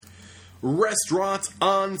Restaurant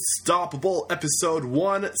Unstoppable, episode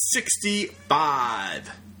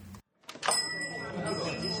 165.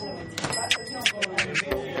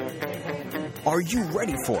 Are you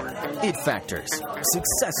ready for it factors,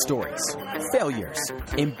 success stories, failures,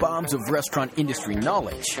 and bombs of restaurant industry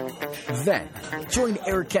knowledge? Then, join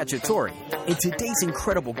Eric Cacciatore and today's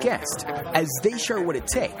incredible guest as they share what it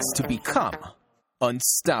takes to become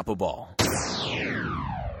unstoppable.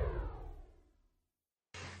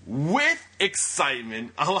 With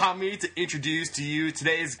excitement, allow me to introduce to you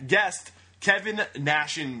today's guest, Kevin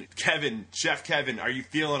Nashin. Kevin, Chef Kevin, are you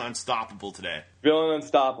feeling unstoppable today? Feeling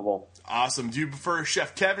unstoppable. Awesome. Do you prefer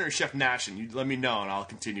Chef Kevin or Chef Nashin? You let me know, and I'll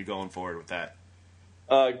continue going forward with that.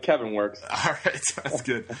 Kevin works. All right, sounds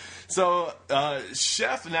good. So,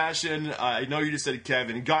 Chef Nashin, I know you just said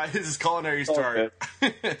Kevin, got his culinary start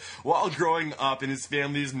while growing up in his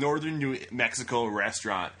family's northern New Mexico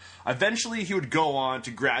restaurant. Eventually, he would go on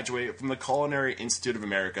to graduate from the Culinary Institute of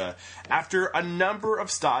America. After a number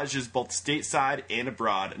of stages, both stateside and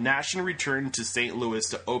abroad, Nashin returned to St. Louis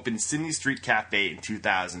to open Sydney Street Cafe in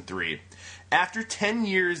 2003. After 10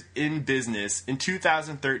 years in business, in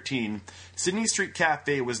 2013, Sydney Street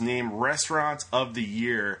Cafe was named Restaurant of the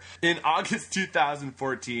Year. In August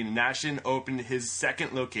 2014, Nashin opened his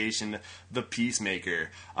second location, The Peacemaker.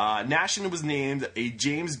 Nashin was named a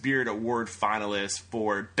James Beard Award finalist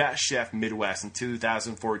for Best Chef Midwest in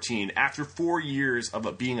 2014 after 4 years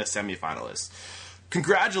of being a semifinalist.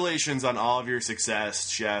 Congratulations on all of your success,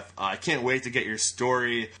 Chef. I can't wait to get your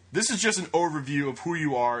story. This is just an overview of who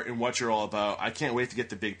you are and what you're all about. I can't wait to get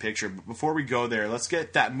the big picture. But before we go there, let's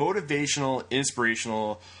get that motivational,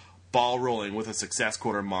 inspirational ball rolling with a success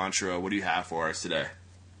quote or mantra. What do you have for us today?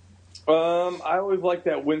 I always like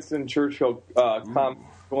that Winston Churchill comment,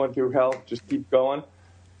 going through hell, just keep going.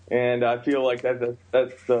 And I feel like that's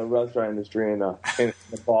the restaurant industry in the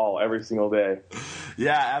ball every single day.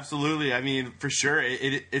 Yeah, absolutely. I mean, for sure.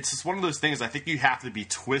 It's just one of those things. I think you have to be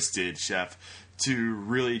twisted, Chef, to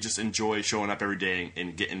really just enjoy showing up every day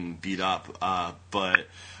and getting beat up.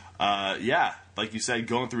 Yeah, like you said,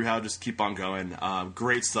 going through hell, just keep on going.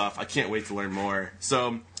 Great stuff. I can't wait to learn more.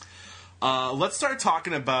 So let's start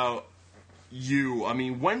talking about you. I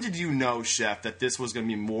mean, when did you know, Chef, that this was going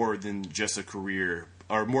to be more than just a career,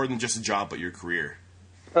 or more than just a job, but your career?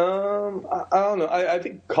 I don't know. I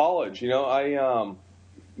think college,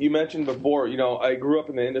 you mentioned before, I grew up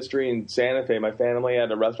in the industry in Santa Fe. My family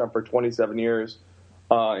had a restaurant for 27 years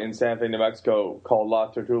in Santa Fe, New Mexico called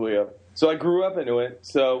La Tertulia. So I grew up into it.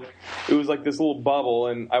 So it was like this little bubble,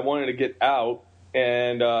 and I wanted to get out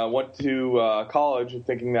and went to college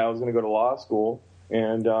thinking that I was going to go to law school.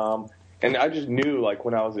 And I just knew, like,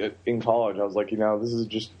 when I was in college, I was like, this is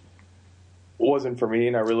just wasn't for me,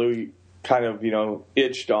 and I really kind of,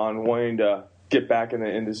 itched on wanting to get back in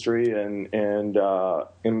the industry and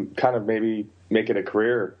kind of maybe make it a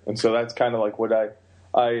career. And so that's kind of like what I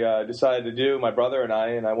decided to do. My brother and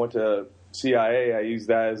I went to CIA. I used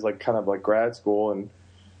that as like kind of like grad school, and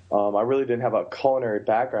I really didn't have a culinary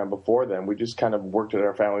background before then. We just kind of worked at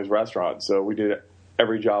our family's restaurant, so we did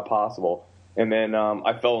every job possible. And then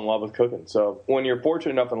I fell in love with cooking. So when you're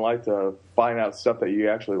fortunate enough in life to find out stuff that you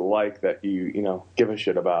actually like, that you give a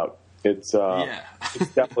shit about, it's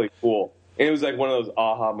definitely cool. And it was like one of those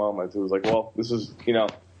aha moments. It was like, well, this is,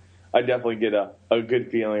 I definitely get a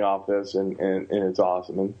good feeling off this, and it's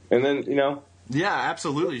awesome. And then, Yeah,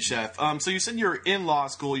 absolutely, Chef. So you said you were in law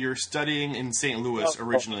school. You're studying in St. Louis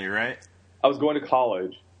originally, right? I was going to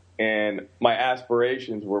college, and my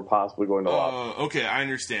aspirations were possibly going to law school. Oh, okay, I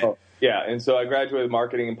understand. Oh. Yeah, and so I graduated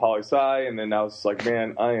marketing in poli-sci, and then I was like,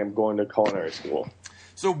 man, I am going to culinary school.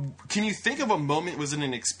 So can you think of a moment, was it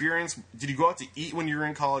an experience? Did you go out to eat when you were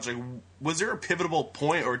in college? Like, was there a pivotal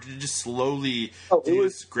point, or did you just slowly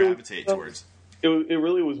gravitate towards? It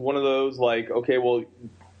really was one of those, like, okay, well,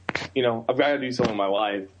 I've got to do something in my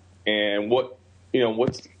life, and what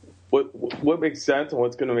makes sense and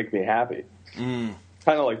what's going to make me happy.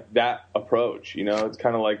 Kind of like that approach, it's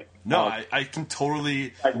kind of like... No, I can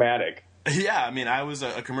totally... Pragmatic. Yeah, I mean, I was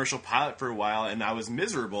a commercial pilot for a while, and I was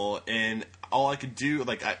miserable, and all I could do,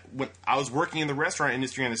 when I was working in the restaurant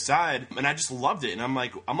industry on the side, and I just loved it, and I'm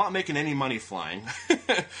like, I'm not making any money flying.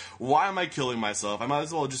 Why am I killing myself? I might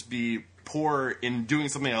as well just be poor in doing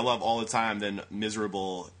something I love all the time than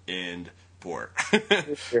miserable and poor.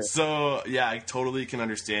 Sure. So, yeah, I totally can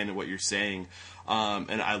understand what you're saying.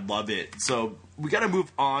 And I love it. So we got to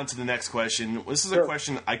move on to the next question. This is a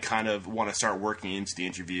question I kind of want to start working into the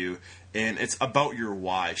interview, and it's about your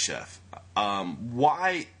why, Chef.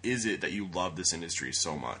 Why is it that you love this industry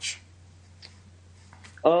so much?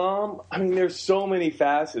 I mean, there's so many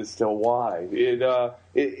facets to why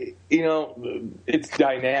it's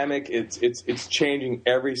dynamic. It's changing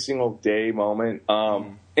every single day, moment.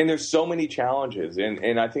 And there's so many challenges.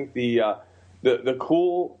 And I think the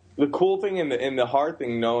cool thing and the hard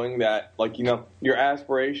thing, knowing that, like, your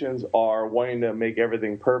aspirations are wanting to make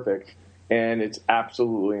everything perfect, and it's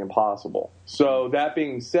absolutely impossible. So that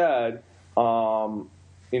being said,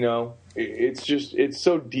 it's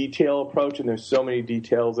so detail approach, and there's so many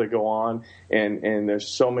details that go on, and there's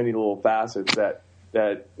so many little facets that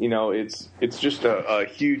it's just a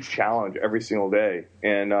huge challenge every single day,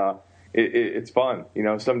 and it's fun.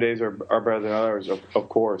 Some days are better than others, of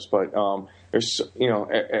course, but there's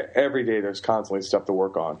every day there's constantly stuff to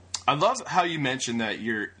work on. I love how you mentioned that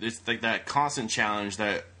it's like that constant challenge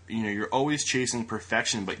that you're always chasing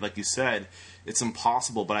perfection, but like you said, it's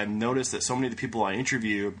impossible. But I've noticed that so many of the people I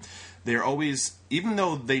interview, they're always, even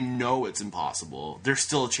though they know it's impossible, they're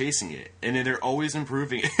still chasing it, and they're always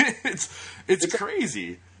improving. It's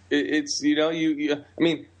crazy. It's I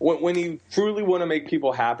mean, when you truly want to make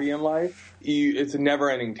people happy in life, it's a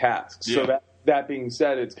never-ending task. Yeah. So that being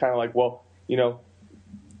said, it's kind of like, well,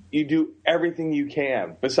 you do everything you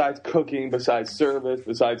can besides cooking, besides service,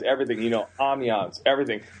 besides everything, ambiance,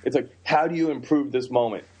 everything. It's like, how do you improve this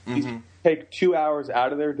moment? Mm-hmm. Take 2 hours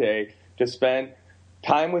out of their day to spend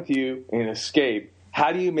time with you and escape.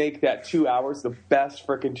 How do you make that 2 hours the best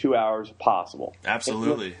freaking 2 hours possible?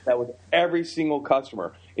 Absolutely. That with every single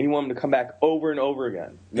customer, and you want them to come back over and over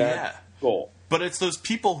again. That's the goal. But it's those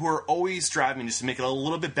people who are always striving just to make it a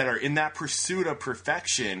little bit better in that pursuit of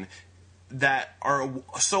perfection that are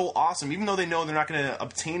so awesome, even though they know they're not going to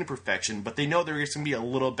obtain perfection, but they know they're just going to be a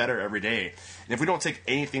little better every day. And if we don't take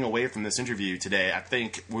anything away from this interview today, I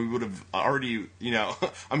think we would have already,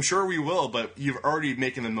 I'm sure we will, but you've already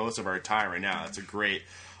making the most of our time right now. That's a great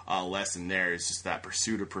lesson there. It's just that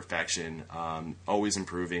pursuit of perfection, always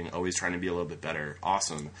improving, always trying to be a little bit better.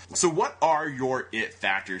 Awesome. So what are your it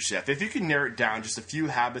factors, Chef? If you could narrow it down, just a few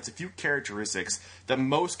habits, a few characteristics that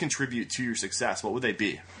most contribute to your success, what would they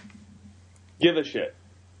be? Give a shit.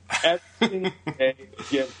 Every day,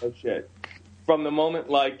 give a shit. From the moment,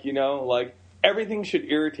 like everything should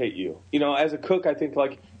irritate you. As a cook, I think,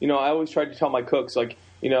 I always try to tell my cooks,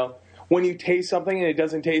 when you taste something and it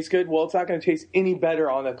doesn't taste good, well, it's not going to taste any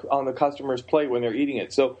better on the customer's plate when they're eating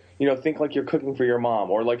it. So, think like you're cooking for your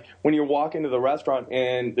mom, or like when you walk into the restaurant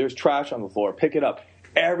and there's trash on the floor, pick it up.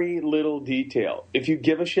 Every little detail. If you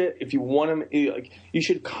give a shit, if you want to, you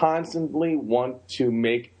should constantly want to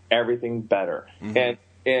make everything better. Mm-hmm.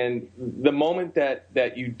 And the moment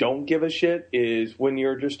that you don't give a shit is when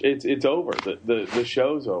you're just it's over. The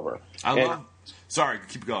show's over. Sorry,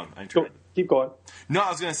 keep going. Keep going. No, I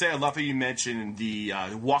was going to say, I love how you mentioned the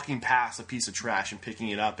walking past a piece of trash and picking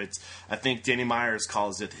it up. I think Danny Myers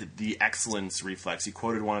calls it the excellence reflex. He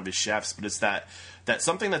quoted one of his chefs, but it's that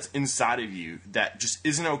something that's inside of you that just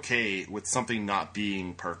isn't okay with something not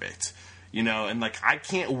being perfect. And I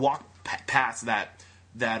can't walk past that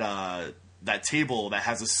table that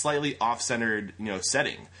has a slightly off-centered,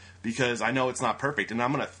 setting, because I know it's not perfect, and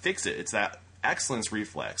I'm going to fix it. It's that excellence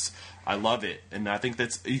reflex. I love it, and I think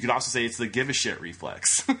you could also say it's the give a shit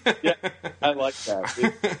reflex. Yeah, I like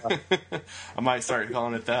that. I might start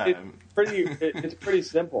calling it that. It's pretty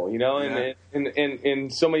simple,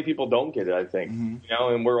 and so many people don't get it, I think,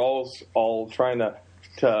 and we're all trying to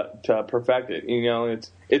perfect it.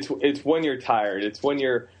 It's when you're tired. It's when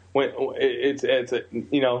it's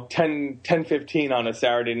 10:15 on a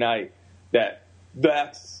Saturday night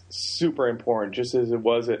that's super important, just as it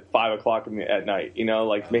was at 5:00 at night.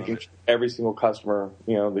 Making sure every single customer,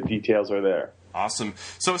 the details are there. Awesome.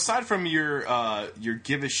 So aside from your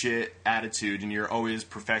give a shit attitude and you're always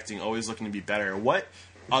perfecting, always looking to be better, what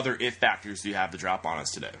other it factors do you have to drop on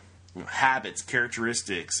us today? Habits,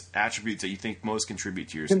 characteristics, attributes that you think most contribute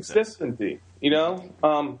to your success. Consistency.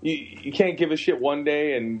 You can't give a shit one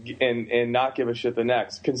day and not give a shit the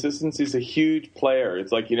next. Consistency is a huge player.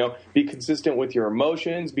 It's like, be consistent with your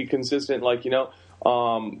emotions, be consistent,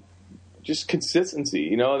 just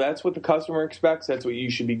consistency. That's what the customer expects. That's what you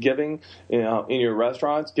should be giving, in your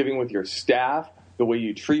restaurants, giving with your staff, the way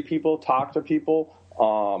you treat people, talk to people,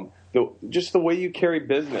 just the way you carry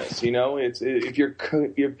business. If you're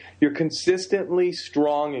consistently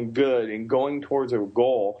strong and good and going towards a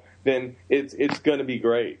goal, then it's going to be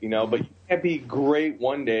great, But you can't be great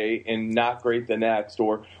one day and not great the next,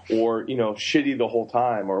 or shitty the whole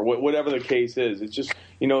time, or whatever the case is. It's just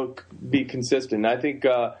be consistent. I think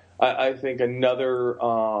another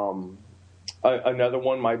one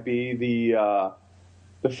might be the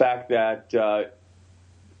fact that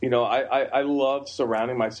I love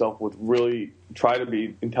surrounding myself with really try to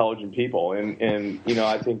be intelligent people, and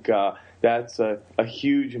I think that's a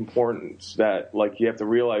huge importance that like you have to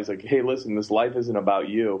realize like, hey, listen, this life isn't about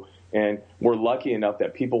you, and we're lucky enough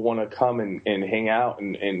that people want to come and hang out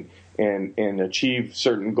and achieve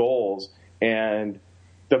certain goals, and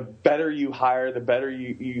the better you hire, the better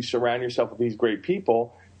you surround yourself with these great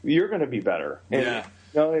people, you're going to be better. And, yeah.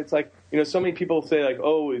 It's like, so many people say like,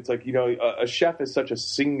 oh, it's like, a chef is such a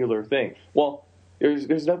singular thing. Well,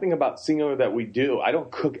 there's nothing about singular that we do. I don't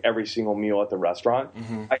cook every single meal at the restaurant.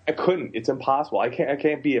 Mm-hmm. I couldn't. It's impossible. I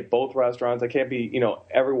can't be at both restaurants. I can't be,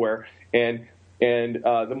 everywhere. And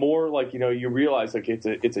the more like you realize like it's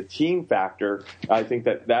a team factor. I think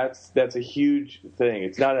that's a huge thing.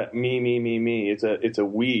 It's not a me. It's a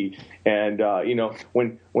we. And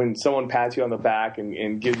when someone pats you on the back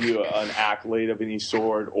and gives you an accolade of any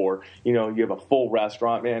sort, or you have a full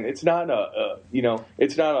restaurant, man, it's not a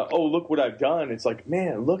oh, look what I've done. It's like,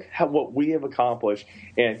 man, look what we have accomplished,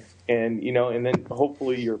 and then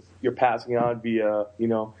hopefully you're passing on via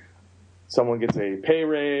someone gets a pay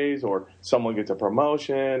raise or someone gets a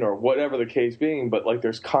promotion or whatever the case being, but like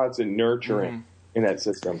there's constant nurturing in that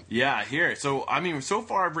system. Yeah, I hear it. So, I mean, so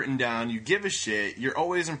far I've written down, you give a shit, you're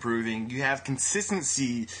always improving, you have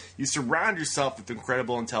consistency, you surround yourself with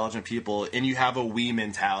incredible, intelligent people, and you have a we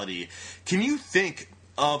mentality. Can you think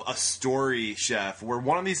of a story, Chef, where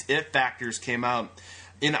one of these if factors came out?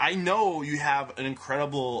 And I know you have an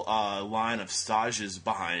incredible line of stages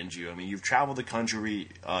behind you. I mean, you've traveled the country.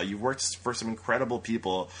 You've worked for some incredible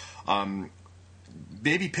people.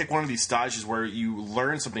 Maybe pick one of these stages where you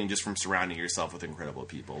learn something just from surrounding yourself with incredible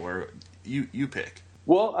people, where you pick.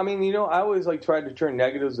 Well, I mean, I always like tried to turn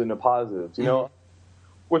negatives into positives.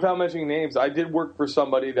 Without mentioning names, I did work for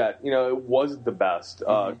somebody that, it wasn't the best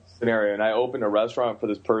scenario. And I opened a restaurant for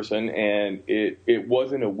this person, and it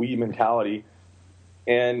wasn't a we mentality.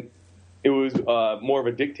 And it was more of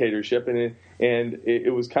a dictatorship, and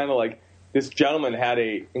it was kind of like this gentleman had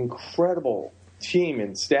a incredible team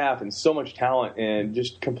and staff and so much talent, and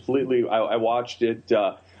just completely, I watched it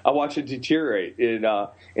deteriorate.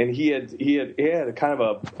 And he had a kind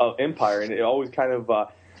of a empire, and it always kind of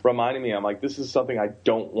reminded me, I'm like, this is something I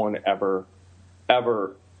don't want to ever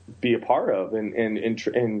be a part of, and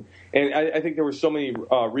I think there were so many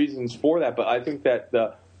reasons for that, but I think that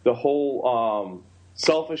the whole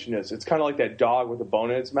selfishness, it's kind of like that dog with a bone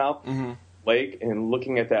in its mouth, lake, and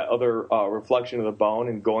looking at that other reflection of the bone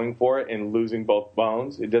and going for it and losing both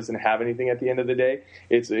bones. It doesn't have anything at the end of the day.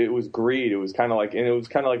 It was greed. It was kind of like, and it was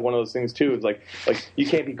kind of like one of those things too. It's like you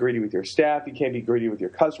can't be greedy with your staff. You can't be greedy with your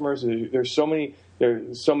customers. There's so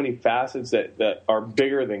many facets that are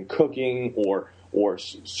bigger than cooking or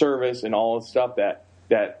service and all this stuff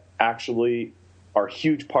that actually are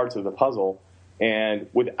huge parts of the puzzle. And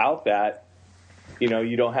without that,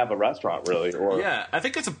 you don't have a restaurant really. Yeah, I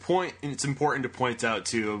think it's a point, and it's important to point out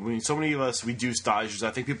too. I mean, so many of us, we do stages.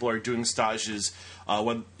 I think people are doing stages,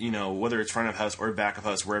 whether it's front of house or back of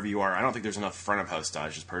house, wherever you are. I don't think there's enough front of house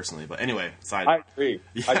stages personally, but anyway, I agree.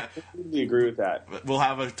 Yeah. I completely agree with that. We'll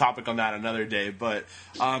have a topic on that another day. But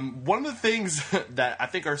one of the things that I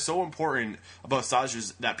think are so important about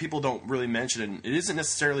stages that people don't really mention, and it isn't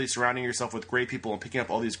necessarily surrounding yourself with great people and picking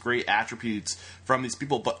up all these great attributes from these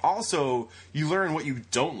people, but also you learn what you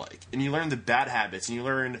don't like, and you learn the bad habits, and you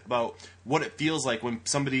learn about what it feels like when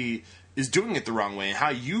somebody is doing it the wrong way and how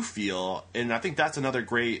you feel. And I think that's another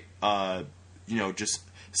great just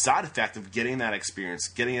side effect of getting that experience,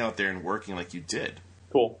 getting out there and working like you did.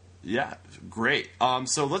 Cool. Yeah, great.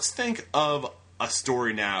 So let's think of a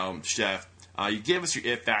story now, Chef. You gave us your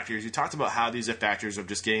if factors. You talked about how these if factors of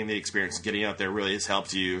just getting the experience, getting out there really has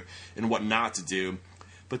helped you and what not to do.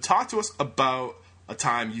 But talk to us about a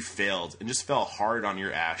time you failed and just fell hard on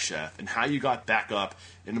your ass, Chef, and how you got back up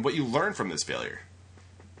and what you learned from this failure.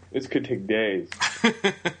 This could take days.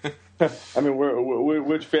 I mean,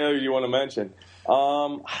 which failure do you want to mention?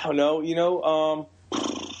 I don't know.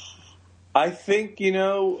 I think,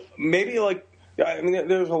 maybe like, I mean,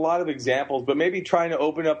 there's a lot of examples, but maybe trying to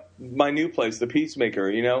open up my new place, the Peacemaker,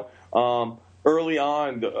 early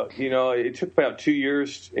on, it took about 2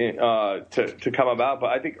 years to come about, but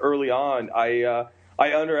I think early on,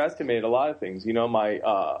 I underestimated a lot of things.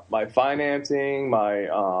 My financing,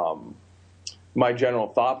 my general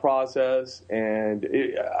thought process, and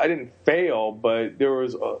I didn't fail, but there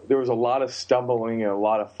was a lot of stumbling and a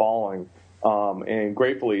lot of falling. And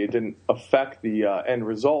gratefully, it didn't affect the end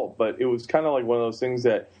result. But it was kind of like one of those things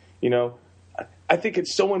that, I think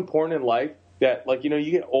it's so important in life that, like,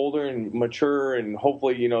 you get older and mature, and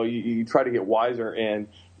hopefully, you try to get wiser. And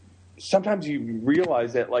sometimes you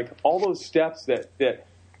realize that, like, all those steps that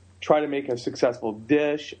try to make a successful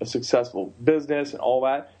dish, a successful business, and all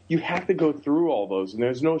that, you have to go through all those, and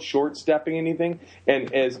there's no short stepping anything.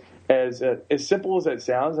 And as simple as that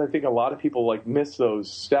sounds, I think a lot of people like miss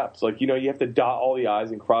those steps. Like, you have to dot all the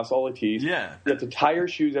I's and cross all the T's. Yeah. You have to tie your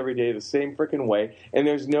shoes every day the same freaking way, and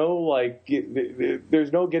there's no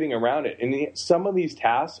there's no getting around it. And some of these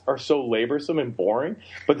tasks are so laborsome and boring,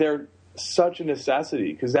 but they're such a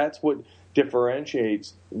necessity because that's what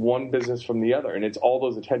differentiates one business from the other, and it's all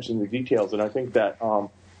those attention to details. And I think that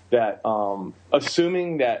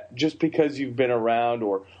assuming that just because you've been around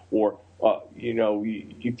or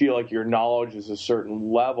you feel like your knowledge is a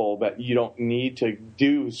certain level that you don't need to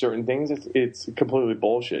do certain things, it's completely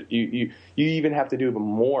bullshit. You even have to do them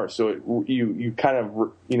more. So you kind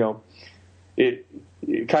of it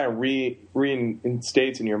kind of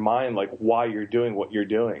reinstates in your mind like why you're doing what you're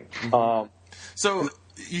doing. So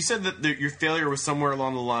you said that your failure was somewhere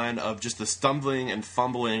along the line of just the stumbling and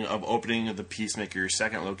fumbling of opening the Peacemaker, your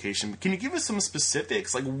second location. Can you give us some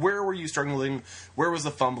specifics? Like, where were you struggling? Where was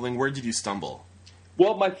the fumbling? Where did you stumble?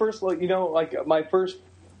 Well, my first, my first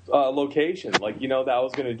location, that I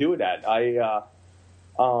was going to do it at.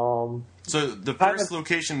 So the first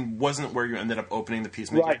location wasn't where you ended up opening the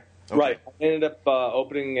Peacemaker? Right. Okay. Right. I ended up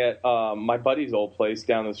opening at my buddy's old place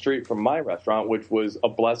down the street from my restaurant, which was a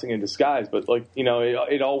blessing in disguise. But,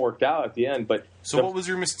 it all worked out at the end. But what was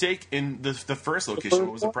your mistake in the first location?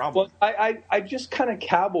 What was the problem? Well, I just kind of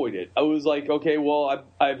cowboyed it. I was like, okay, well,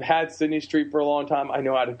 I've had Sydney Street for a long time. I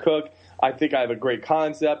know how to cook. I think I have a great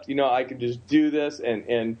concept. I can just do this.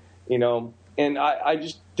 And I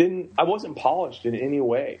just didn't – I wasn't polished in any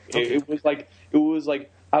way. Okay. It was like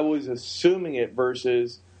I was assuming it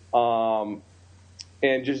versus –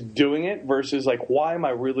 and just doing it versus like, why am I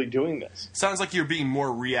really doing this? Sounds like you're being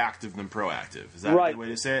more reactive than proactive. Is that right. the way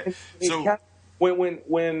to say it? So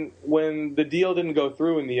when the deal didn't go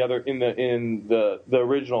through in the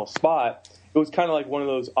original spot, it was kind of like one of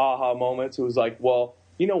those aha moments. It was like, well,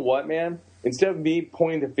 you know what, man? Instead of me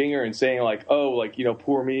pointing the finger and saying like, oh, like,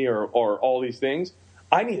 poor me or all these things,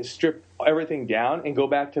 I need to strip everything down and go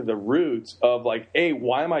back to the roots of like, hey,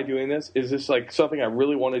 why am I doing this? Is this like something I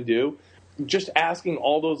really want to do? Just asking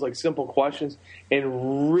all those like simple questions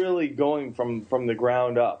and really going from the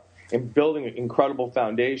ground up and building an incredible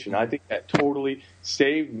foundation. I think that totally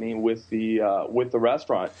saved me with the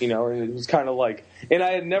restaurant, and it was kind of like, and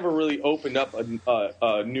I had never really opened up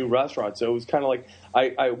a new restaurant, so it was kind of like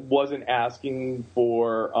I wasn't asking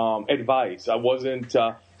for advice. I wasn't.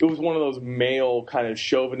 It was one of those male kind of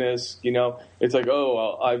chauvinists, It's like,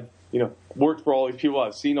 oh, I've worked for all these people.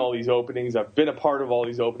 I've seen all these openings. I've been a part of all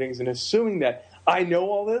these openings, and assuming that I know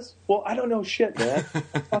all this, well, I don't know shit, man.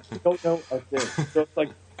 I don't know a thing. So it's like,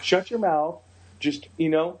 shut your mouth, just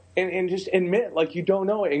and just admit like you don't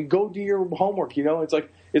know it, and go do your homework. It's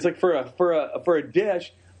like for a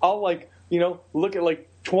dish, I'll look at like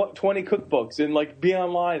 20 cookbooks and like be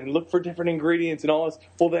online and look for different ingredients and all this.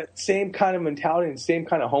 Well, that same kind of mentality and same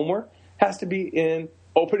kind of homework has to be in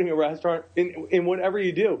opening a restaurant in whatever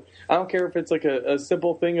you do. I don't care if it's like a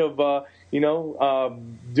simple thing of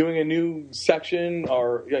doing a new section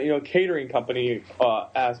or catering company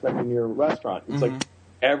aspect in your restaurant. It's like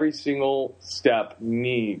every single step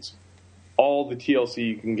needs all the TLC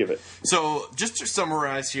you can give it. So just to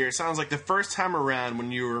summarize here, it sounds like the first time around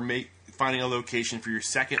when you were finding a location for your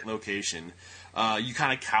second location, you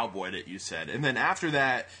kind of cowboyed it, you said. And then after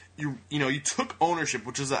that, you took ownership,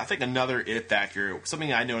 which is, I think, another it factor.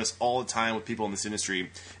 Something I notice all the time with people in this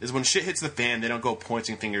industry is when shit hits the fan, they don't go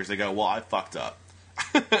pointing fingers. They go, well, I fucked up.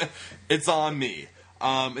 It's on me.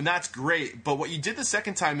 And that's great. But what you did the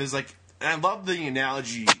second time is like, and I love the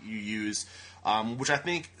analogy you use, which I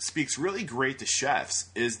think speaks really great to chefs,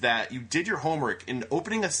 is that you did your homework. And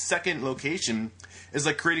opening a second location is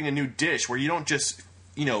like creating a new dish where you don't just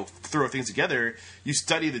throw things together. You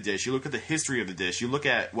study the dish. You look at the history of the dish. You look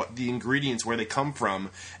at what the ingredients, where they come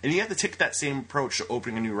from, and you have to take that same approach to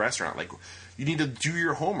opening a new restaurant. Like, you need to do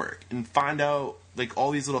your homework and find out like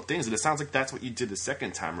all these little things. And it sounds like that's what you did the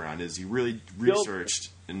second time around. Is you really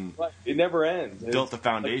researched and it never ends. Built the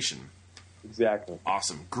foundation. Exactly.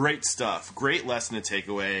 Awesome. Great stuff. Great lesson to take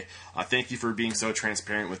away. Thank you for being so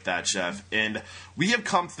transparent with that, Chef. And we have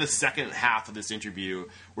come to the second half of this interview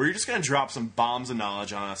where you're just going to drop some bombs of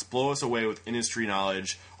knowledge on us, blow us away with industry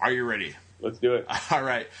knowledge. Are you ready? Let's do it. All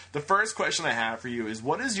right. The first question I have for you is,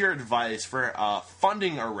 what is your advice for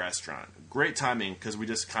funding a restaurant? Great timing, because we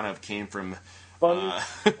just kind of came from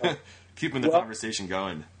keeping the conversation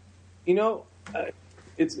going.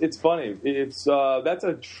 It's funny. It's that's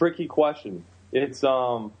a tricky question. It's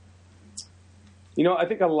I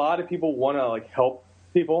think a lot of people want to like help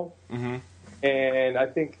people, And I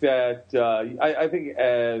think that I think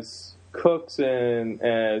as cooks and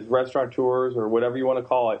as restaurateurs or whatever you want to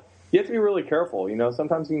call it, you have to be really careful.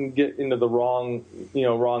 Sometimes you can get into the wrong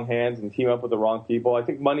hands and team up with the wrong people. I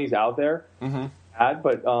think money's out there,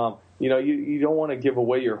 but you don't want to give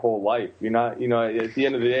away your whole life. You're not, at the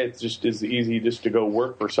end of the day, it's just as easy just to go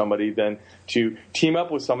work for somebody than to team up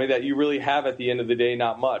with somebody that you really have at the end of the day,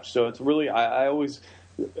 not much. So it's really, I always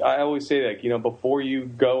say that, before you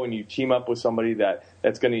go and you team up with somebody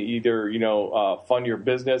that's going to either, fund your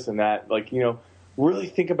business and that, really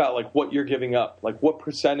think about what you're giving up, what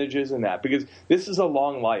percentages in that, because this is a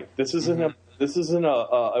long life. This isn't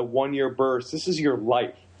a 1 year burst. This is your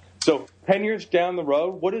life. So 10 years down the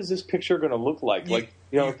road, what is this picture going to look like? Think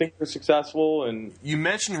you're successful. And you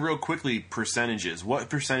mentioned real quickly percentages. What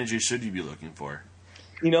percentages should you be looking for?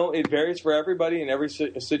 It varies for everybody in every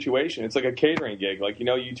situation. It's like a catering gig.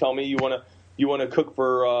 You tell me you want to cook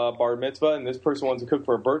for bar mitzvah, and this person wants to cook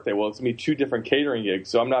for a birthday. Well, it's going to be two different catering gigs,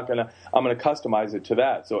 so I'm going to customize it to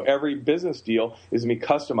that. So every business deal is going to be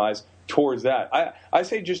customized towards that. I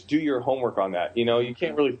say just do your homework on that. You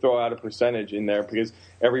can't really throw out a percentage in there because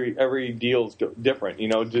every deal is different.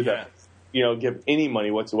 Give any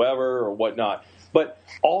money whatsoever or whatnot. But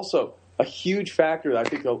also, a huge factor that I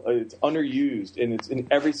think it's underused, and it's in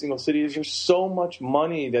every single city, is there's so much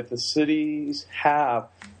money that the cities have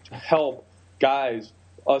to help guys,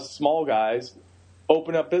 us small guys,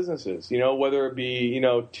 open up businesses, whether it be,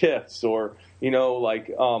 TIFs or,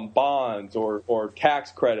 bonds or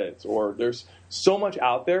tax credits, or there's so much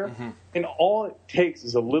out there. And all it takes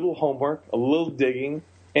is a little homework, a little digging,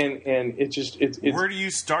 and it's where do you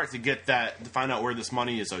start to get that, to find out where this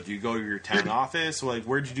money is? So do you go to your town office?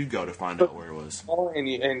 Where did you go to find out where it was? And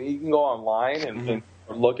you can go online and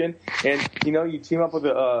looking, and you team up with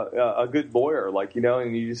a good lawyer,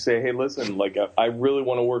 and you just say, hey, listen, I really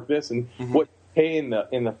want to work this, and what you pay in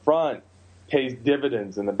the front pays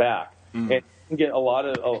dividends in the back, and you can get a lot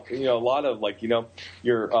of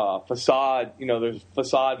your facade. There's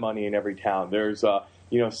facade money in every town. There's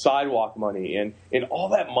sidewalk money, and all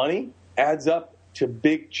that money adds up to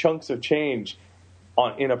big chunks of change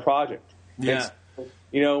in a project. Yeah.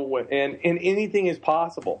 And anything is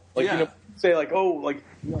possible. Say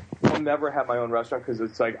I'll never have my own restaurant because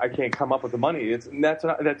it's I can't come up with the money. That's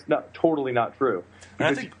not totally not true. And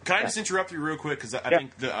I think, can I just interrupt you real quick, because I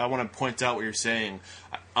think that I want to point out what you're saying.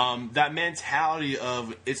 That mentality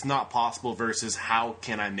of it's not possible versus how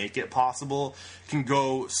can I make it possible can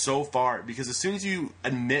go so far, because as soon as you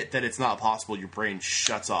admit that it's not possible, your brain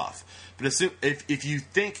shuts off. But if you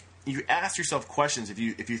think, you ask yourself questions, if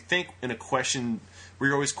you think in a question where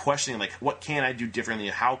you're always questioning, what can I do differently?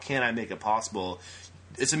 How can I make it possible?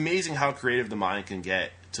 It's amazing how creative the mind can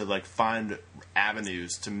get to find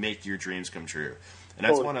avenues to make your dreams come true. And I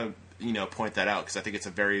just want to point that out, because I think it's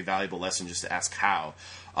a very valuable lesson just to ask how.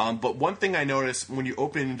 But one thing I noticed when you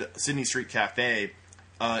opened Sydney Street Cafe,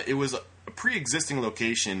 it was a pre-existing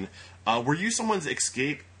location. Were you someone's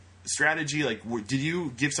escape strategy? Did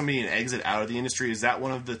you give somebody an exit out of the industry? Is that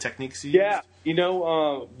one of the techniques you used?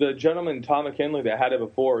 The gentleman, Tom McKinley, that had it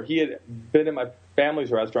before, he had been in my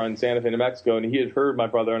family's restaurant in Santa Fe, New Mexico, and he had heard my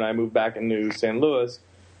brother and I moved back into San Luis.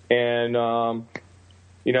 And,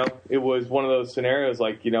 it was one of those scenarios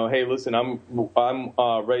hey, listen, I'm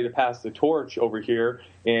ready to pass the torch over here.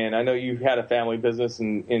 And I know you had a family business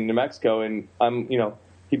in New Mexico, and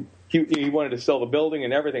he wanted to sell the building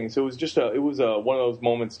and everything. So it was one of those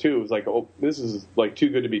moments too. It was this is too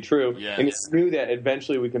good to be true. Yes. And he knew that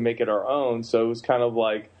eventually we could make it our own. So it was kind of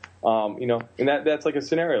and that's a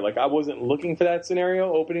scenario. I wasn't looking for that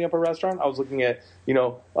scenario, opening up a restaurant. I was looking at,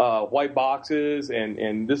 white boxes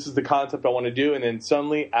and this is the concept I want to do. And then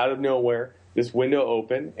suddenly out of nowhere, this window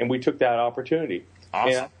opened and we took that opportunity.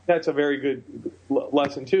 Awesome. And that's a very good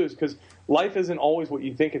lesson too, is because life isn't always what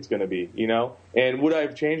you think it's going to be, And would I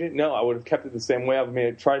have changed it? No, I would have kept it the same way. I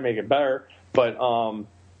would try to make it better. But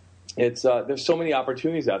it's there's so many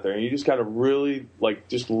opportunities out there, and you just got to really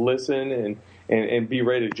just listen and be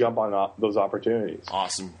ready to jump on those opportunities.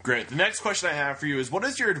 Awesome. Great. The next question I have for you is, what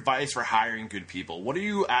is your advice for hiring good people? What are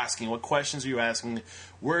you asking? What questions are you asking?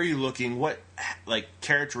 Where are you looking? What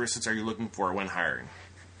characteristics are you looking for when hiring?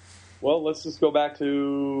 Well, let's just go back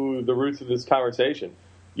to the roots of this conversation.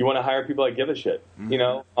 You want to hire people that give a shit,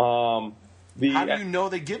 How do you know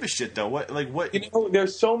they give a shit though? What?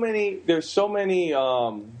 There's so many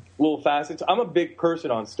little facets. I'm a big person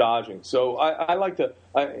on staging, so I like to,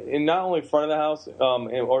 in not only front of the house,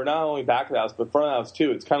 or not only back of the house, but front of the house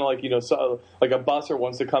too. It's kind of like a busser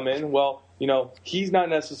wants to come in. Well, he's not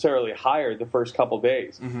necessarily hired the first couple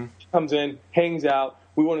days. He comes in, hangs out,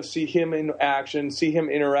 We want to see him in action, see him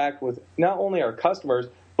interact with not only our customers,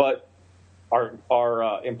 but our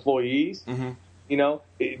employees. Mm-hmm. You know,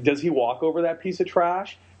 does he walk over that piece of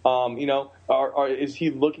trash? You know, is he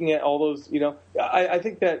looking at all those? You know, I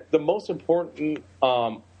think that the most important,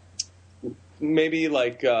 maybe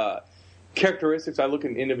like characteristics I look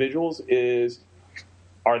in individuals is,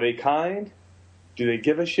 are they kind? Do they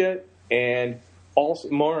give a shit? And also,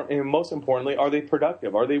 most importantly, are they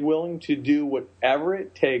productive? Are they willing to do whatever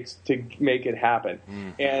it takes to make it happen?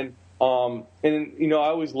 And you know, I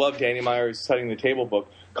always love Danny Meyer's Setting the Table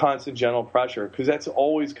book, Constant Gentle Pressure, because that's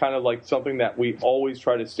always kind of like something that we always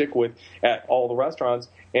try to stick with at all the restaurants.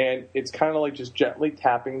 And it's kind of like just gently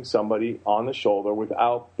tapping somebody on the shoulder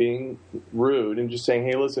without being rude and just saying,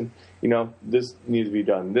 hey, listen, you know, this needs to be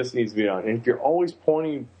done. This needs to be done. And if you're always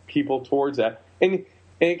pointing people towards that, and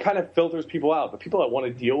it kind of filters people out. The people that want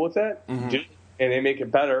to deal with it, do, and they make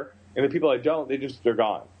it better. And the people that don't, they're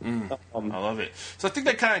gone. I love it. So I think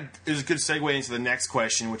that kind of is a good segue into the next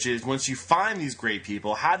question, which is, once you find these great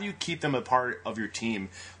people, how do you keep them a part of your team?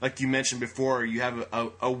 Like you mentioned before, you have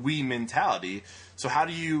a we mentality. So how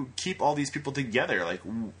do you keep all these people together? Like,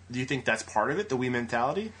 do you think that's part of it, the we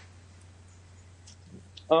mentality?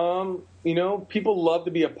 You know, people love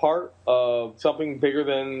to be a part of something bigger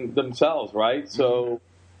than themselves, right? So,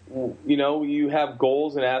 you know, you have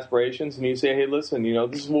goals and aspirations, and you say, hey, listen, you know,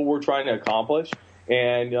 this is what we're trying to accomplish.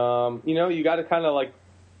 And, you know, you got to kind of, like,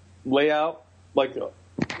 lay out, like, you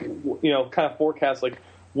know, kind of forecast, like,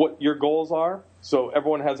 what your goals are, so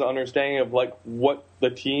everyone has an understanding of, like, what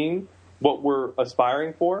we're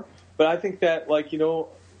aspiring for. But I think that, like, you know,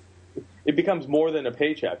 it becomes more than a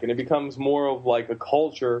paycheck, and it becomes more of, like, a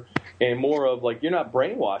culture and more of, like, you're not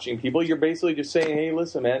brainwashing people. You're basically just saying, hey,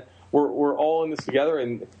 listen, man, we're all in this together,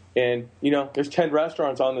 and you know, there's 10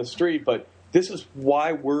 restaurants on the street, but this is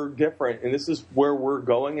why we're different, and this is where we're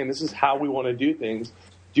going, and this is how we want to do things. Do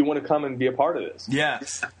you want to come and be a part of this?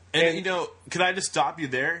 Yes. And you know, can I just stop you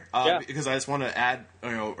there? Yeah. Because I just want to add,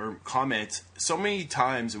 you know, or comment. So many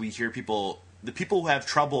times we hear the people who have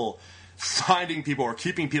trouble finding people or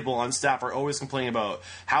keeping people on staff are always complaining about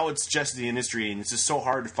how it's just the industry and it's just so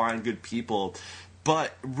hard to find good people.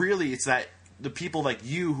 But really, it's that the people like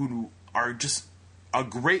you who are just a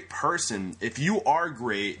great person, if you are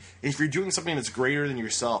great, if you're doing something that's greater than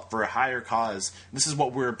yourself for a higher cause, this is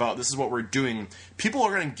what we're about, this is what we're doing, people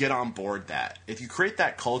are going to get on board that. If you create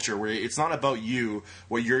that culture where it's not about you,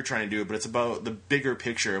 what you're trying to do, but it's about the bigger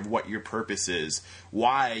picture of what your purpose is,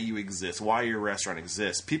 why you exist, why your restaurant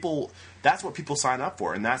exists, people, that's what people sign up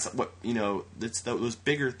for, and that's what, you know, it's those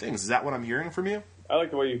bigger things. Is that what I'm hearing from you? I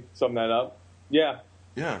like the way you sum that up. Yeah.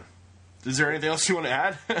 Yeah. Is there anything else you want to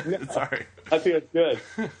add? Sorry. I think it's good.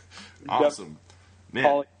 Awesome. Man.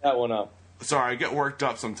 Calling that one up. Sorry, I get worked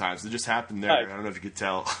up sometimes. It just happened there. Right. I don't know if you could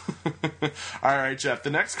tell. All right, Jeff.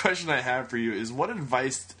 The next question I have for you is, what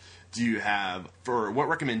advice do you have for, what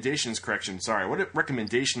recommendations do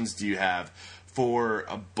you have for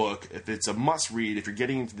a book? If it's a must-read, if you're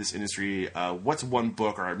getting into this industry, what's one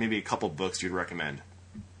book or maybe a couple books you'd recommend?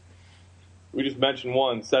 We just mentioned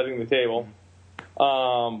one, Setting the Table,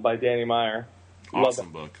 by Danny Meyer.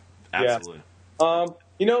 Awesome book. Absolutely. Yeah.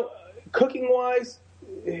 You know, cooking-wise,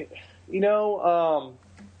 you know,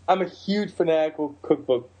 I'm a huge fanatical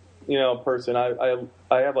cookbook, you know, person. I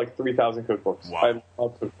have like 3,000 cookbooks. Wow. I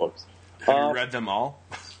love cookbooks. Have you read them all?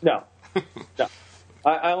 No. No.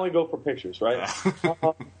 I only go for pictures, right?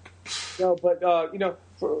 No, but, you know,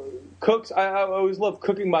 for cooks, I always love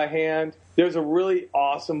cooking by hand. There's a really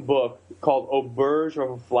awesome book called Auberge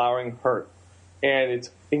of a Flowering Hearth, and it's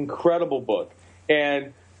an incredible book.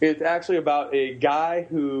 And it's actually about a guy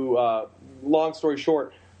who, long story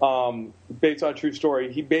short, based on a true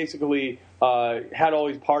story, he basically had all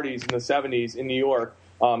these parties in the 70s in New York.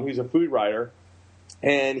 He was a food writer,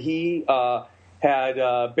 and he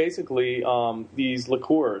had basically these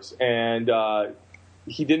liqueurs, and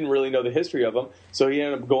he didn't really know the history of them, so he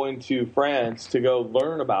ended up going to France to go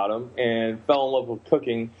learn about them and fell in love with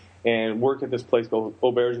cooking and worked at this place called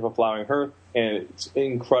Auberge of a Flowering Hearth, and it's an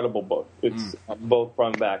incredible book. It's both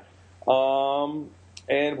front and back.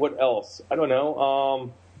 And what else? I don't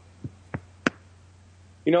know.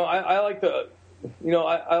 You know, I like the, you know,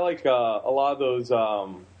 I like a lot of those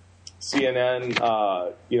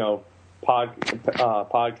CNN, you know,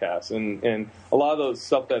 podcasts and a lot of those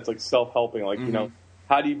stuff that's like self-helping, like, you know,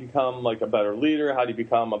 how do you become like a better leader? How do you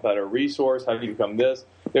become a better resource? How do you become this?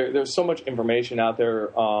 There's so much information out there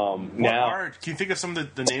now. Can you think of some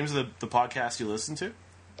of the names of the podcasts you listen to?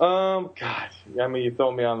 God, I mean, you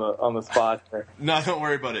throw me on the spot there. No, don't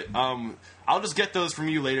worry about it. I'll just get those from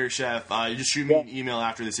you later, Chef. You just shoot me an email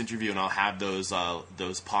after this interview, and I'll have those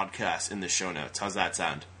podcasts in the show notes. How's that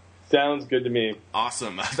sound? Sounds good to me.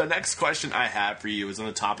 Awesome. The next question I have for you is on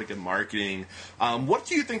the topic of marketing. What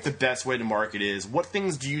do you think the best way to market is? What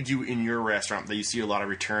things do you do in your restaurant that you see a lot of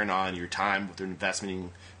return on your time with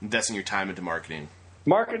investing your time into marketing?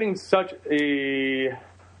 Marketing's such a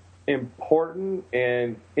important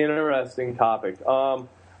and interesting topic.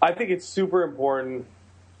 I think it's super important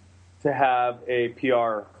to have a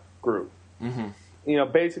PR group. Mm-hmm. You know,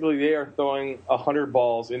 basically they are throwing 100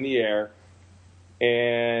 balls in the air,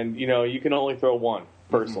 and you know you can only throw one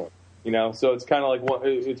personally. Mm-hmm. You know, so it's kind of like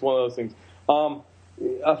it's one of those things.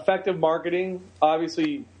 Effective marketing,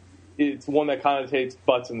 obviously, it's one that connotates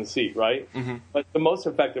butts in the seat, right? Mm-hmm. But the most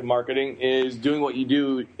effective marketing is doing what you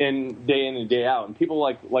do in and day out. And people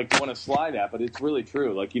like want to slide that, but it's really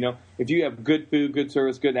true. Like, you know, if you have good food, good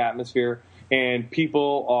service, good atmosphere, and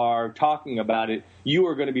people are talking about it, you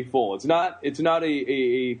are going to be full. It's not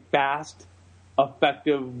a fast,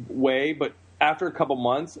 effective way, but after a couple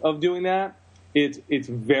months of doing that, it's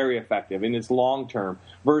very effective and it's long term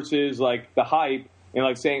versus like the hype. And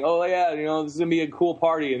like saying, oh, yeah, you know, this is going to be a cool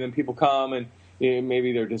party. And then people come and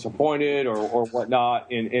maybe they're disappointed or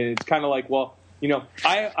whatnot. And it's kind of like, well, you know,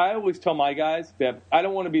 I always tell my guys that I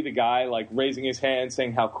don't want to be the guy like raising his hand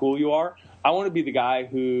saying how cool you are. I want to be the guy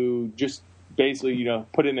who just basically, you know,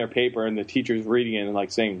 put in their paper and the teacher's reading it and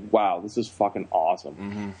like saying, wow, this is fucking awesome.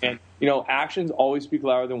 Mm-hmm. And, you know, actions always speak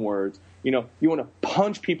louder than words. You know, you want to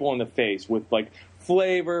punch people in the face with like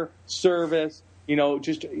flavor, service, you know,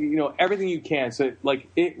 just, you know, everything you can. So, like,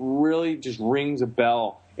 it really just rings a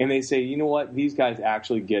bell. And they say, you know what, these guys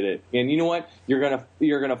actually get it. And you know what, you're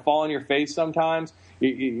gonna fall on your face sometimes.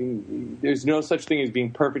 There's no such thing as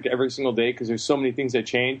being perfect every single day because there's so many things that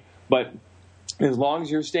change. But as long as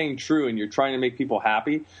you're staying true and you're trying to make people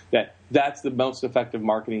happy, that's the most effective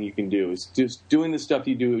marketing you can do, is just doing the stuff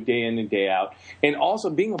you do day in and day out. And also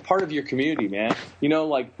being a part of your community, man. You know,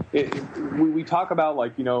 like, we talk about,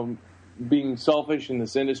 like, you know, being selfish in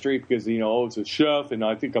this industry because, you know, oh, it's a chef and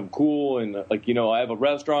I think I'm cool and, like, you know, I have a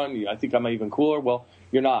restaurant and I think I'm even cooler. Well,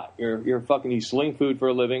 you're not. You're fucking, you sling food for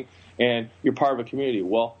a living and you're part of a community.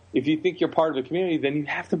 Well, if you think you're part of the community, then you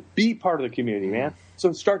have to be part of the community, man.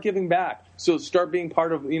 So start giving back. So start being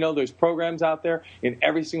part of, you know, there's programs out there in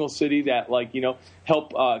every single city that, like, you know,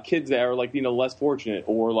 help kids that are, like, you know, less fortunate,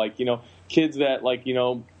 or, like, you know, kids that, like, you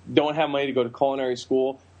know, don't have money to go to culinary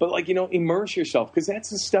school. But, like, you know, immerse yourself, because that's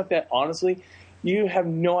the stuff that, honestly, you have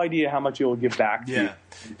no idea how much you'll give back to. Yeah.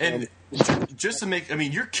 And just to make, I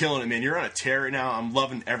mean, you're killing it, man. You're on a tear right now. I'm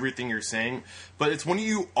loving everything you're saying. But it's when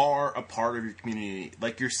you are a part of your community,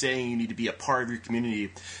 like you're saying you need to be a part of your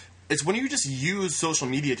community. It's when you just use social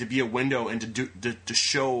media to be a window and to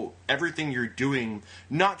show everything you're doing,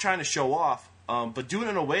 not trying to show off, but do it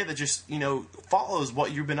in a way that just, you know, follows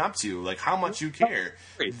what you've been up to, like how much you care.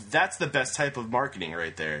 That's the best type of marketing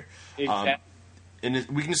right there. Exactly. And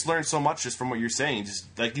we can just learn so much just from what you're saying. Just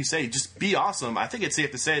like you say, just be awesome. I think it's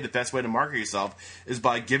safe to say the best way to market yourself is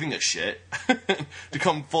by giving a shit to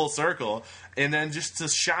come full circle, and then just to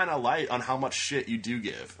shine a light on how much shit you do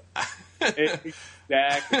give.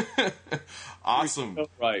 Exactly. Awesome. So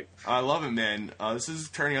right. I love it, man. This is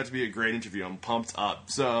turning out to be a great interview. I'm pumped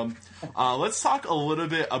up. So let's talk a little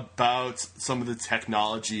bit about some of the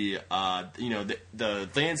technology. You know, the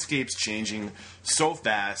landscape's changing so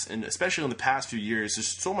fast, and especially in the past few years, there's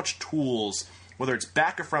so much tools, whether it's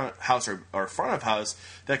back of front house or front of house,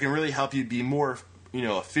 that can really help you be more, you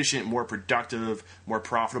know, efficient, more productive, more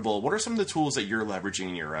profitable. What are some of the tools that you're leveraging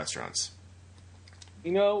in your restaurants?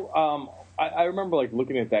 You know, I remember, like,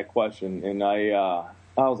 looking at that question, and I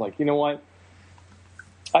was like, you know what?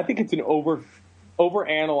 I think it's an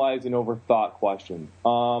overanalyzed and overthought question.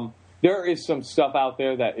 There is some stuff out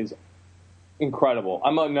there that is incredible.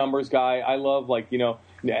 I'm a numbers guy. I love, like, you know,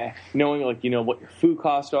 knowing, like, you know, what your food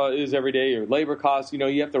cost is every day, your labor costs. You know,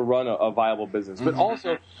 you have to run a viable business. But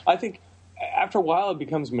also, I think after a while it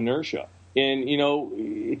becomes minutia. And, you know,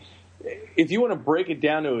 if you want to break it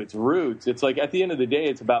down to its roots, it's like at the end of the day,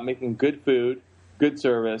 it's about making good food, good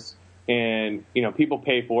service, and, you know, people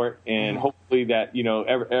pay for it, and hopefully that, you know,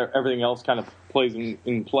 everything else kind of plays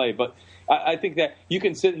in play. But I think that you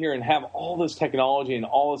can sit here and have all this technology and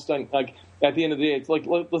all this stuff. Like, at the end of the day, it's like,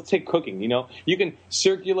 let's take cooking. You know, you can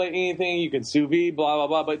circulate anything, you can sous vide, blah blah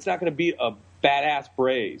blah, but it's not going to be a badass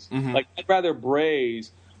braise. Like, I'd rather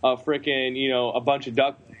braise a freaking, you know, a bunch of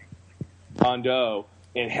duck on dough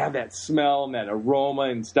and have that smell and that aroma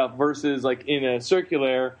and stuff versus, like, in a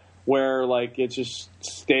circular, where like it's just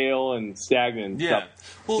stale and stagnant. And Yeah.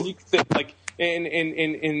 stuff. Well, And you can say, like,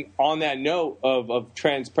 and on that note of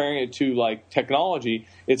transferring it to like technology,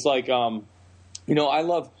 it's like I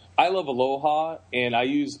love Aloha, and I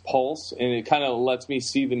use Pulse, and it kind of lets me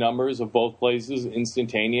see the numbers of both places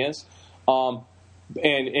instantaneous.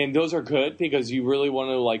 And those are good because you really want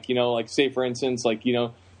to like say for instance, like,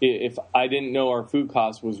 if I didn't know our food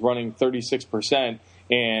cost was running 36%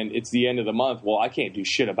 and it's the end of the month, well, I can't do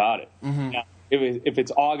shit about it. Mm-hmm. Now, if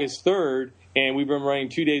it's August 3rd and we've been running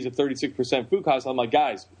 2 days of 36% food costs, I'm like,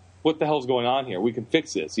 guys, what the hell's going on here? We can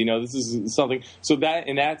fix this. This is something. So that,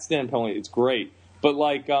 in that standpoint, it's great. But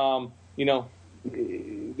like,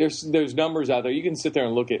 there's numbers out there. You can sit there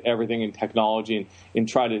and look at everything in technology and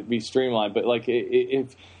try to be streamlined. But like,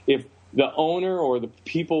 if the owner or the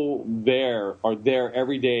people there are there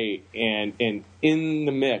every day and in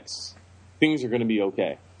the mix, things are going to be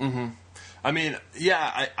okay. Mm-hmm. I mean,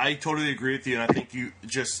 yeah, I totally agree with you, and I think you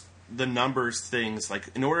just the numbers things, like,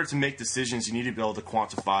 in order to make decisions, you need to be able to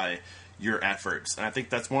quantify your efforts. And I think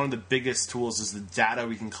that's one of the biggest tools is the data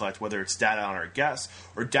we can collect, whether it's data on our guests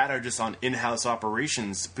or data just on in-house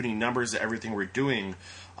operations, putting numbers to everything we're doing.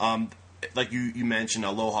 Like you mentioned,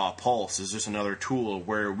 Aloha Pulse is just another tool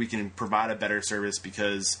where we can provide a better service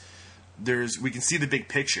because we can see the big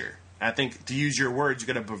picture. And I think, to use your words,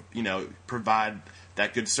 you got to provide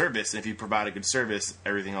that good service. And if you provide a good service,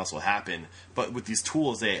 everything else will happen. But with these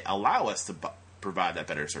tools, they allow us to provide that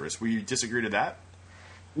better service. Will you disagree to that?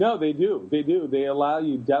 No, they do. They do. They allow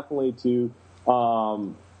you definitely to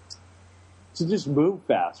just move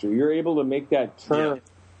faster. You're able to make that turn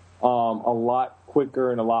a lot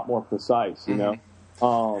quicker and a lot more precise, you know?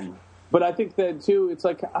 But I think that, too, it's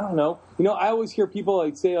like, I don't know. I always hear people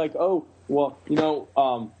like say, like, oh, well,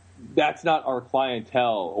 that's not our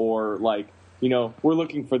clientele, or like, we're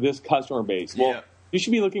looking for this customer base. Well, you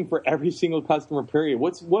should be looking for every single customer, period.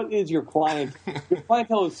 What is your client? Your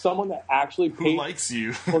clientele is someone that actually pays who likes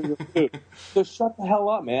you for your food. So shut the hell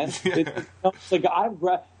up, man. It's like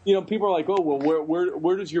people are like, oh, well,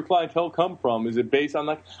 where does your clientele come from? Is it based on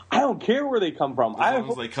like? I don't care where they come from. As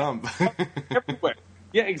long as they come. Everywhere.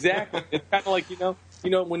 Yeah, exactly. It's kind of like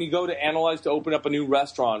when you go to Analyze to open up a new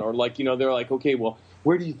restaurant, or like they're like, okay, well,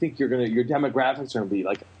 where do you think your demographics are gonna be?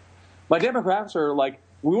 Like, my demographics are like,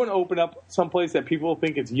 we want to open up someplace that people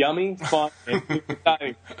think it's yummy, fun, and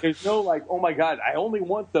exciting. There's no like, oh my God, I only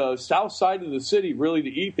want the south side of the city really to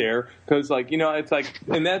eat there, because like it's like,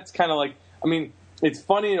 and that's kind of like, I mean, it's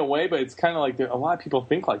funny in a way, but it's kind of like a lot of people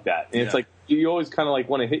think like that, and it's like you always kind of like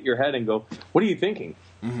want to hit your head and go, what are you thinking?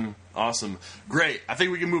 Mm-hmm. Awesome. Great. I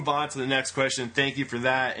think we can move on to the next question. Thank you for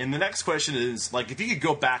that. And the next question is, like, if you could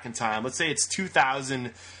go back in time, let's say it's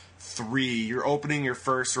 2003, you're opening your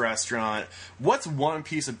first restaurant. What's one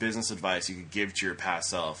piece of business advice you could give to your past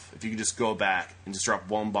self? If you could just go back and just drop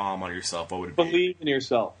one bomb on yourself, what would it be? Believe in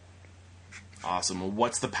yourself. Awesome. Well,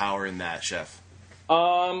 what's the power in that, Chef?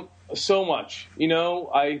 So much.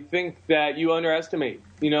 I think that you underestimate.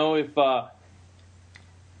 If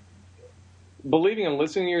believing and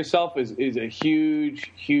listening to yourself is a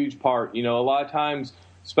huge part. A lot of times,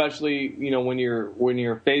 especially when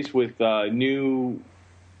you're faced with new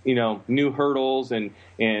hurdles and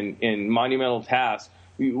monumental tasks,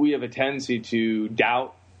 we have a tendency to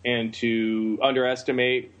doubt and to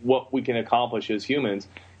underestimate what we can accomplish as humans.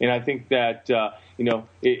 And I think that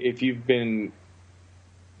if you've been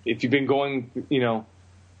going,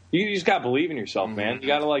 you just gotta believe in yourself, man. You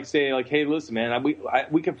gotta like say like, hey, listen, man,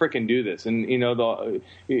 we can freaking do this, and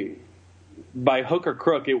by hook or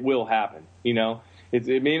crook, it will happen.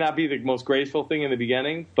 It may not be the most graceful thing in the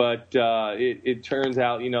beginning, but it turns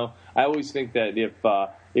out. I always think that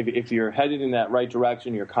if you're headed in that right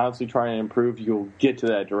direction, you're constantly trying to improve, you'll get to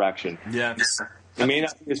that direction. Yeah, it may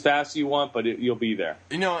not be as fast as you want, but you'll be there.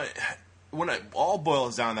 When it all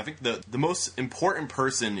boils down, I think the most important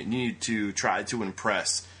person you need to try to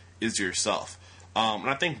impress is yourself. And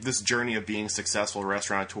I think this journey of being a successful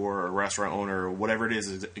restaurateur or restaurant owner or whatever it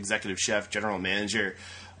is, executive chef, general manager,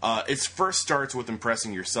 it first starts with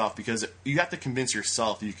impressing yourself, because you have to convince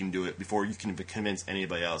yourself you can do it before you can convince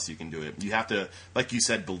anybody else you can do it. You have to, like you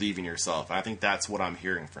said, believe in yourself. I think that's what I'm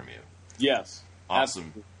hearing from you. Yes. Awesome.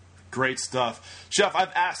 Absolutely. Great stuff. Chef,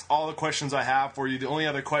 I've asked all the questions I have for you. The only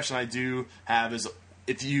other question I do have is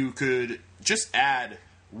if you could just add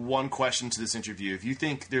one question to this interview. If you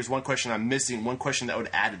think there's one question I'm missing, one question that would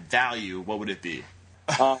add value, what would it be?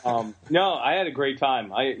 No, I had a great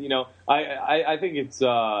time. I think it's,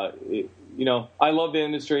 I love the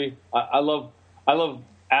industry. I love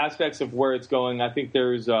aspects of where it's going. I think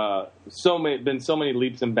there's been so many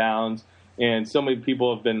leaps and bounds, and so many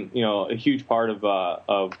people have been, a huge part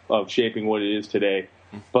of shaping what it is today.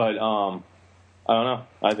 But I don't know.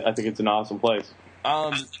 I think it's an awesome place.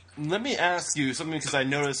 Let me ask you something, because I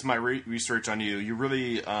noticed my research on you. You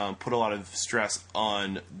really put a lot of stress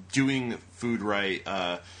on doing food right,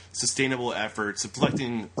 sustainable efforts,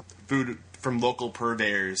 selecting food from local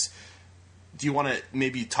purveyors. Do you want to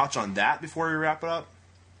maybe touch on that before we wrap it up?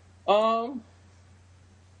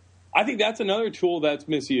 I think that's another tool that's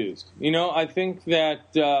misused. I think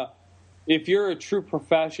that if you're a true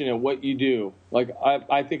professional at what you do, like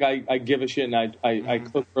I think I give a shit and I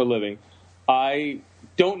cook for a living. I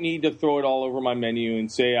don't need to throw it all over my menu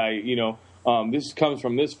and say this comes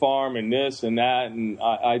from this farm and this and that, and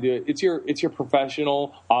I do it. It's your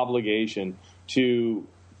professional obligation to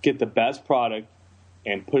get the best product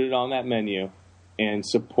and put it on that menu and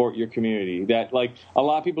support your community. That, like, a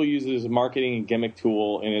lot of people use it as a marketing and gimmick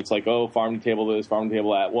tool, and it's like, oh, farm to table this, farm to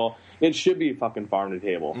table that. Well, it should be fucking farm to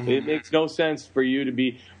table. Mm-hmm. It makes no sense for you to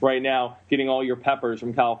be right now getting all your peppers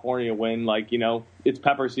from California when, it's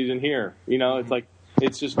pepper season here. Mm-hmm. It's like,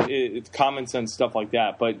 it's just, it's common sense stuff like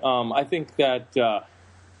that. But I think that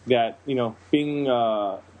being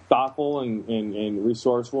thoughtful and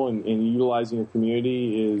resourceful and utilizing your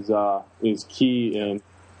community is key in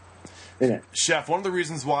it. Chef, one of the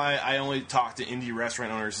reasons why I only talk to indie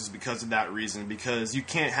restaurant owners is because of that reason. Because you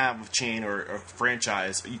can't have a chain or a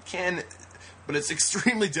franchise. You can, but it's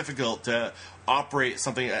extremely difficult to operate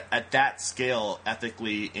something at that scale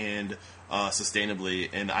ethically and sustainably.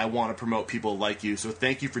 And I want to promote people like you. So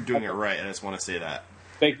thank you for doing it right. I just want to say that.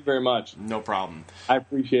 Thank you very much. No problem. I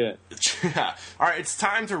appreciate it. All right, it's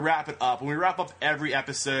time to wrap it up. And we wrap up every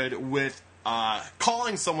episode with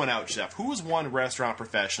calling someone out, Chef. Who is one restaurant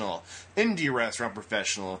professional, indie restaurant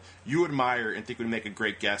professional, you admire and think would make a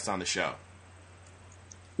great guest on the show?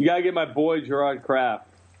 You got to get my boy, Gerard Kraft.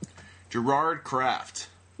 Gerard Kraft.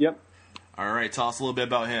 Yep. All right, tell us a little bit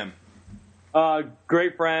about him.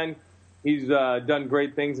 Great friend. He's done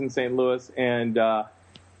great things in St. Louis, and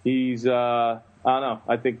he's... I don't know.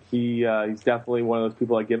 I think he's definitely one of those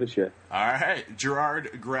people that give a shit. All right.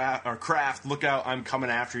 Gerard Kraft, look out. I'm coming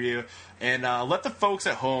after you. And let the folks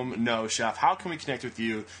at home know, Chef, how can we connect with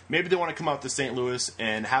you? Maybe they want to come out to St. Louis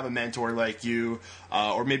and have a mentor like you,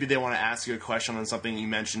 or maybe they want to ask you a question on something you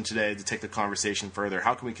mentioned today to take the conversation further.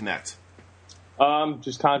 How can we connect?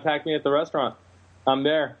 Just contact me at the restaurant. I'm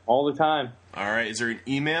there all the time. All right. Is there an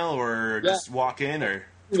email or just walk in or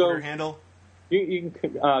Twitter handle? You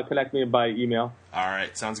can connect me by email. All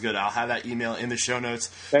right, sounds good. I'll have that email in the show notes.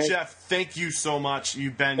 Thanks. Chef, thank you so much.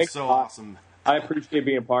 You've been so awesome. I appreciate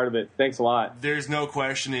being a part of it. Thanks a lot. There's no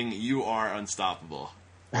questioning. You are unstoppable.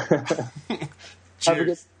 Cheers. Have a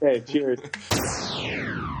good day. Cheers.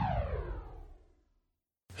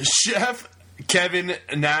 Chef Kevin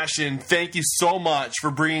Nashin, thank you so much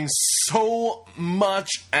for bringing so much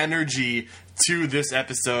energy to this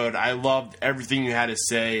episode. I loved everything you had to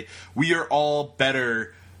say. We are all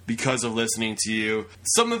better because of listening to you.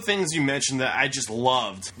 Some of the things you mentioned that I just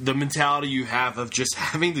loved. The mentality you have of just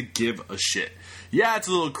having to give a shit. Yeah, it's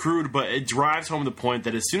a little crude, but it drives home the point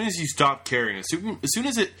that as soon as you stop caring, as soon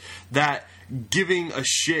as that giving a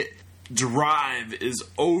shit drive is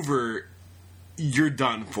over, you're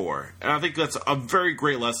done for. And I think that's a very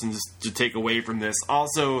great lesson to take away from this.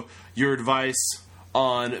 Also, your advice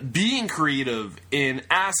on being creative in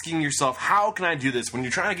asking yourself, how can I do this? When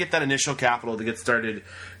you're trying to get that initial capital to get started,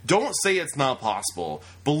 don't say it's not possible.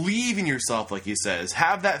 Believe in yourself, like he says.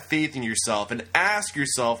 Have that faith in yourself and ask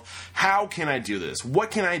yourself, how can I do this?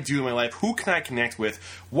 What can I do in my life? Who can I connect with?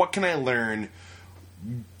 What can I learn?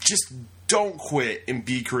 Just don't quit and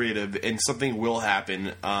be creative, and something will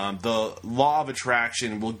happen. The law of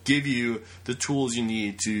attraction will give you the tools you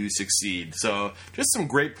need to succeed. So just some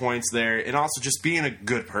great points there, and also just being a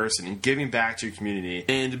good person and giving back to your community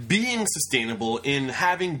and being sustainable in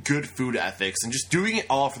having good food ethics and just doing it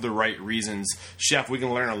all for the right reasons. Chef, we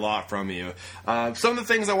can learn a lot from you. Some of the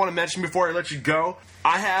things I want to mention before I let you go: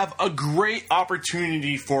 I have a great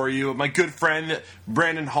opportunity for you. My good friend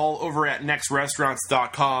Brandon Hall over at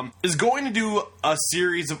nextrestaurants.com is going to do a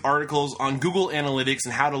series of articles on Google Analytics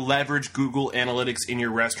and how to leverage Google Analytics in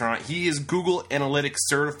your restaurant. He is Google Analytics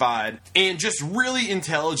certified and just really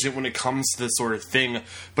intelligent when it comes to this sort of thing.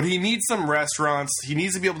 But he needs some restaurants. He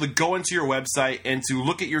needs to be able to go into your website and to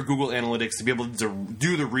look at your Google Analytics to be able to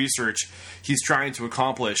do the research he's trying to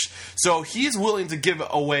accomplish. So he's willing to give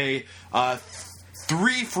away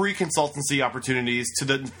 3 free consultancy opportunities to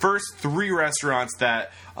the first 3 restaurants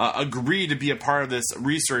that agree to be a part of this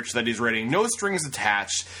research that he's writing. No strings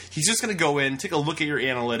attached. He's just going to go in, take a look at your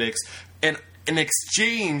analytics, and In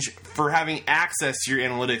exchange for having access to your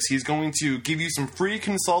analytics, he's going to give you some free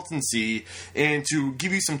consultancy and to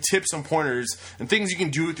give you some tips and pointers and things you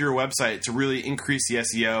can do with your website to really increase the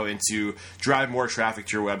SEO and to drive more traffic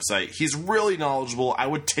to your website. He's really knowledgeable. I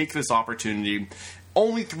would take this opportunity.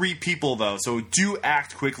 Only 3 people, though, so do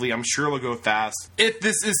act quickly. I'm sure it'll go fast. If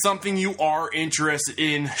this is something you are interested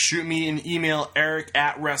in, shoot me an email,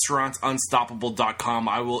 eric@restaurantsunstoppable.com.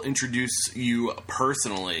 I will introduce you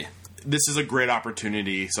personally. This is a great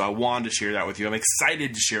opportunity, so I wanted to share that with you. I'm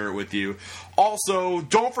excited to share it with you. Also,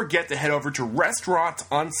 don't forget to head over to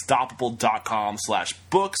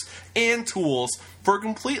restaurantunstoppable.com/books and tools for a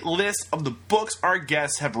complete list of the books our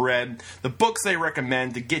guests have read, the books they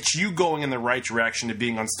recommend to get you going in the right direction to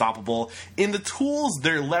being unstoppable, and the tools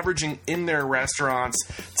they're leveraging in their restaurants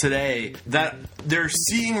today that they're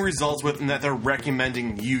seeing results with and that they're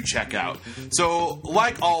recommending you check out. So,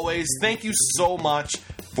 like always, thank you so much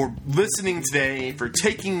for listening today, for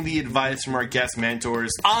taking the advice from our guest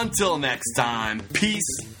mentors. Until next time, peace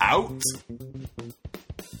out.